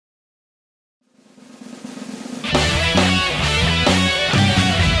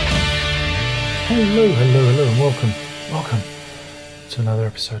Hello, and welcome to another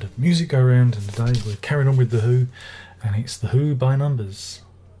episode of Music Go Round. And today we're carrying on with The Who, and it's The Who by Numbers.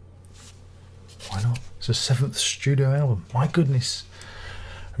 Why not? It's a 7th studio album. My goodness.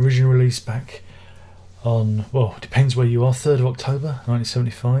 Original release back on, well, depends where you are, 3rd of October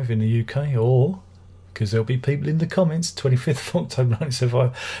 1975 in the UK, or, because there'll be people in the comments, 25th of October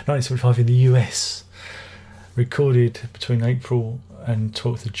 1975 in the US. Recorded between April and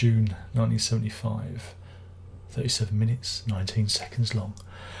 12th of June 1975. 37 minutes, 19 seconds long.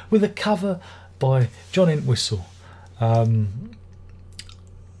 With a cover by John Entwistle.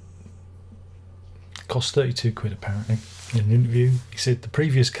 Cost 32 quid apparently. In an interview, he said the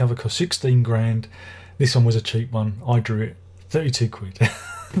previous cover cost 16 grand. This one was a cheap one. I drew it 32 quid.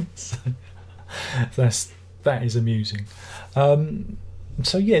 So that is amusing.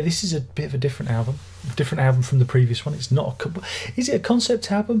 So yeah, this is a bit of a different album from the previous one. It's not is it a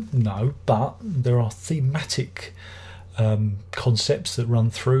concept album? No, but there are thematic concepts that run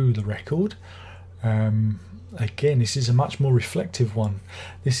through the record. Again, this is a much more reflective one.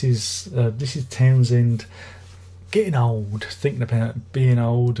 This is Townshend getting old, thinking about being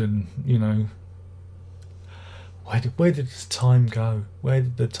old, and you know, where did the time go? Where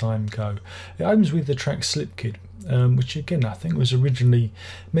did the time go? It opens with the track Slip Kid, which again I think was originally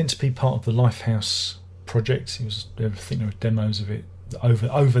meant to be part of the Lifehouse project. I think there were demos of it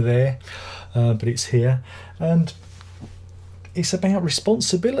over there, but it's here, and it's about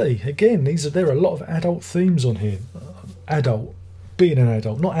responsibility. Again, there are a lot of adult themes on here. Adult, being an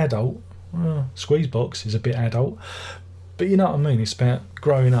adult, not adult. Squeezebox is a bit adult, but you know what I mean. It's about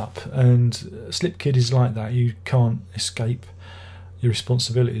growing up, and Slip Kid is like that. You can't escape your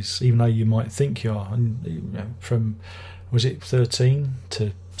responsibilities, even though you might think you are. And you know, from, was it 13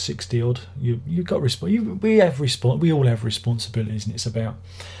 to 60 odd, you got we all have responsibilities, and it's about,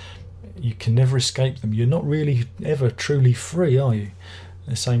 you can never escape them. You're not really ever truly free, are you?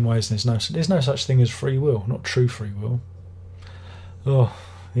 The same way as there's no such thing as free will, not true free will. Oh,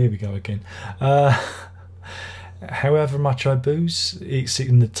 here we go again. However much I booze, it's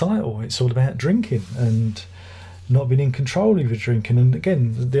in the title. It's all about drinking and not being in control of your drinking. And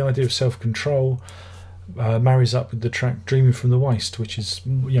again, the idea of self-control marries up with the track Dreaming from the Waist, which is,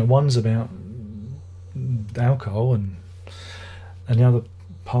 you know, one's about alcohol and the other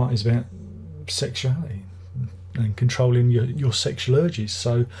part is about sexuality and controlling your sexual urges.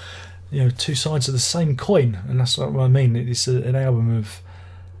 So, you know, two sides of the same coin, and that's what I mean. It's an album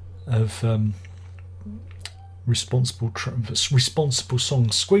of responsible songs.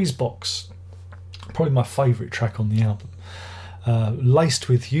 Squeezebox, probably my favourite track on the album, laced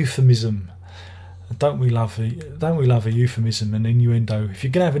with euphemism. Don't we love a euphemism and innuendo? If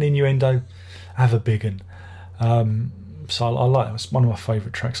you're gonna have an innuendo, have a big one. So I like it. It's one of my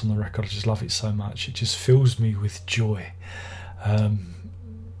favourite tracks on the record. I just love it so much. It just fills me with joy.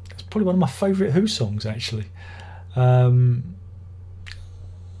 It's probably one of my favourite Who songs, actually.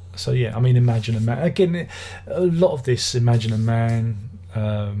 So yeah, I mean, Imagine a Man. Again, a lot of this, Imagine a Man,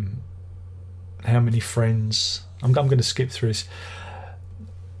 How Many Friends. I'm going to skip through this.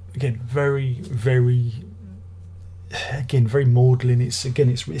 Again, very maudlin. It's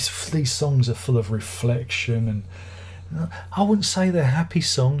these songs are full of reflection, and I wouldn't say they're happy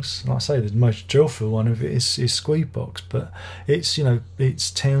songs. Like I say, the most joyful one of it is Squeezebox, but it's, you know, it's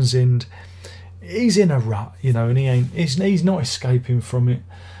Townshend. He's in a rut, you know, and he's not escaping from it.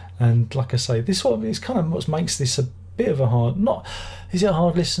 And like I say, it's kind of what makes this a bit of a hard. Is it a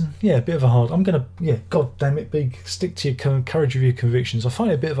hard listen? Yeah, a bit of a hard. God damn it, Big, stick to your courage of your convictions. I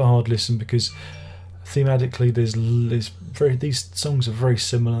find it a bit of a hard listen because thematically, these songs are very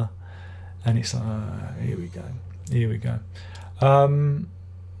similar, and it's like, here we go.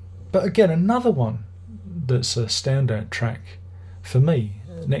 But again, another one that's a standout track for me,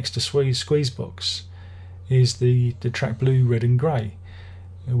 next to Squeezebox, is the track Blue, Red and Grey,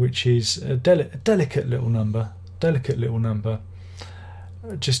 which is a delicate little number,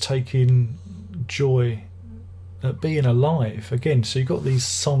 just taking joy at being alive. Again, so you've got these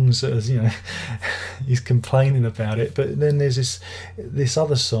songs that, you know, he's complaining about it, but then there's this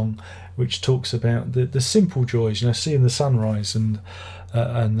other song which talks about the simple joys, you know, seeing the sunrise and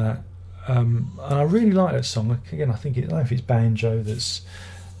that. And I really like that song. Again, I don't know if it's banjo is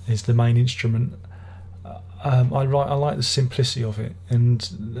the main instrument. I like the simplicity of it, and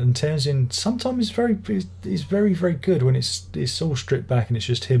Townshend sometimes is very, very good when it's all stripped back and it's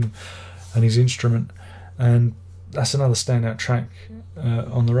just him and his instrument, and that's another standout track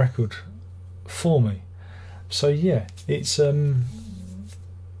on the record for me. So yeah, it's an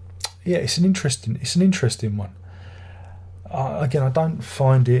interesting one. again, I don't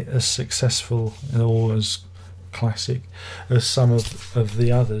find it as successful or as classic as some of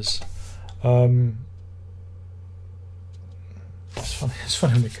the others. It's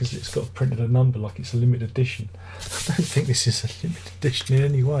funny because it's got printed a number like it's a limited edition. I don't think this is a limited edition in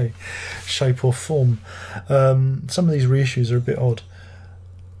any way, shape or form. Some of these reissues are a bit odd.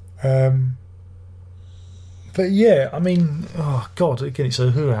 But yeah, I mean, oh God, again, it's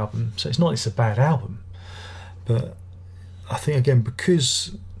a Who album, so it's not it's a bad album. But I think, again,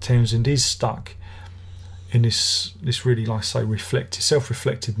 because Townshend is stuck in this really, like I say,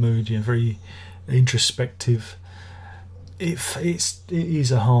 self-reflective mood, you know, very introspective, it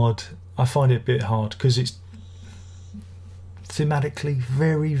is a hard, I find it a bit hard because it's thematically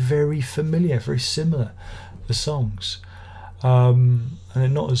very, very familiar, very similar, the songs, and they're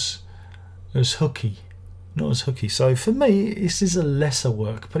not as hooky. So for me, this is a lesser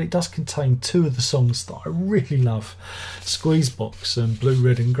work, but it does contain two of the songs that I really love, Squeezebox and Blue,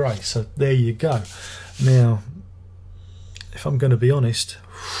 Red and Grey. So there you go. Now, if I'm going to be honest,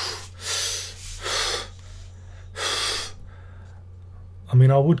 I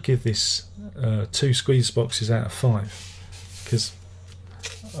mean, I would give this 2 Squeezeboxes out of 5 because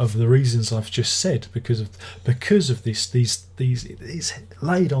of the reasons I've just said. Because of this, it's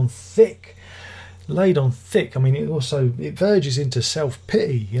laid on thick. I mean, it verges into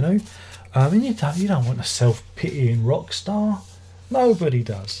self-pity, you know. I mean, you don't want a self-pitying rock star. Nobody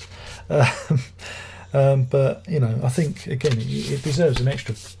does. But you know, I think again it deserves an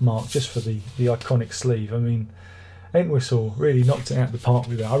extra mark just for the iconic sleeve. I mean, Entwistle really knocked it out of the park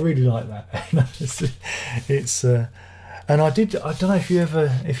with that. I really like that. It's and I don't know if you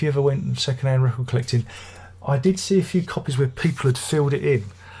ever went second-hand record collecting. I did see a few copies where people had filled it in,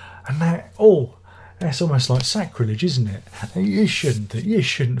 and that's almost like sacrilege, isn't it? You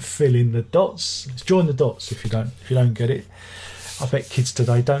shouldn't fill in the dots. It's join the dots if you don't get it. I bet kids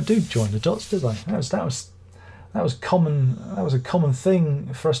today don't do join the dots, do they? That was common. That was a common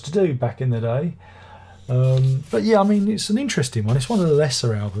thing for us to do back in the day. But yeah, I mean, it's an interesting one. It's one of the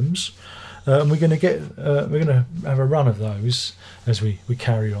lesser albums, and we're going to have a run of those as we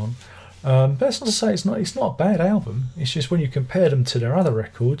carry on. But that's not to say it's not a bad album. It's just when you compare them to their other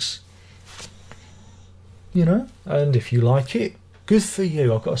records, you know, and if you like it, good for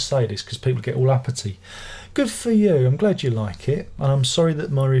you. I've got to say this because people get all uppity. Good for you. I'm glad you like it, and I'm sorry that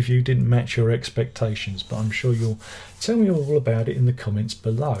my review didn't match your expectations, but I'm sure you'll tell me all about it in the comments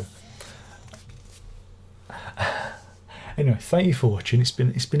below. Anyway, thank you for watching. It's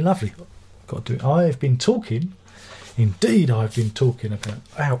been lovely. Got to do it. I've been talking. Indeed, I've been talking about.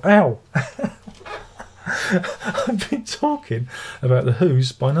 Ow! I've been talking about the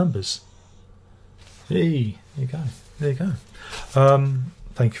Who's by Numbers. Hey, there you go.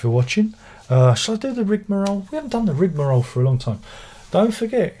 Thank you for watching. Shall I do the rigmarole? We haven't done the rigmarole for a long time. Don't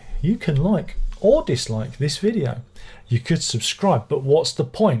forget, you can like or dislike this video. You could subscribe, but what's the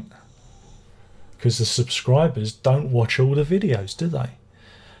point? Because the subscribers don't watch all the videos, do they?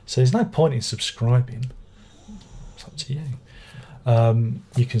 So there's no point in subscribing. It's up to you.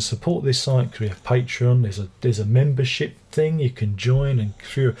 You can support this site through Patreon. There's a membership thing you can join and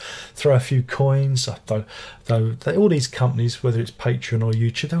throw a few coins. Though all these companies, whether it's Patreon or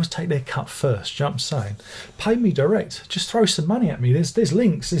YouTube, they always take their cut first. You know what I'm saying? Pay me direct. Just throw some money at me. There's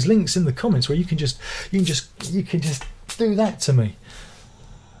links. There's links in the comments where you can just do that to me.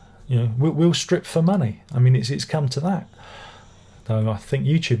 You know, we'll strip for money. I mean, it's come to that. Though I think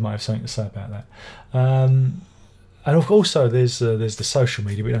YouTube might have something to say about that. And also, there's the social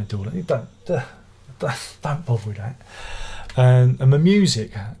media. We don't do all that. Don't bother with that. And my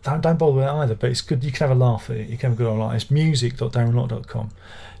music, don't bother with that either. But it's good. You can have a laugh at it. You can have a good old laugh. It's music.darrenlott.com.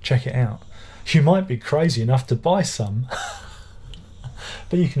 Check it out. You might be crazy enough to buy some,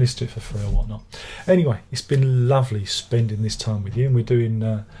 but you can listen to it for free or whatnot. Anyway, it's been lovely spending this time with you, and we're doing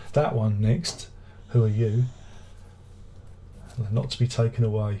that one next. Who are you? Not to be taken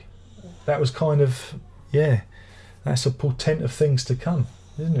away. That was kind of, yeah. That's a portent of things to come,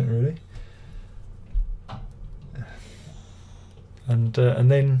 isn't it, really? And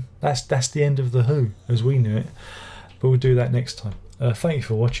then that's the end of the Who as we knew it. But we'll do that next time. Thank you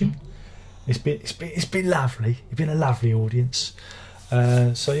for watching. It's been lovely. You've been a lovely audience.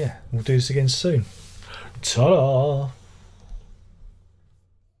 So yeah, we'll do this again soon. Ta-da!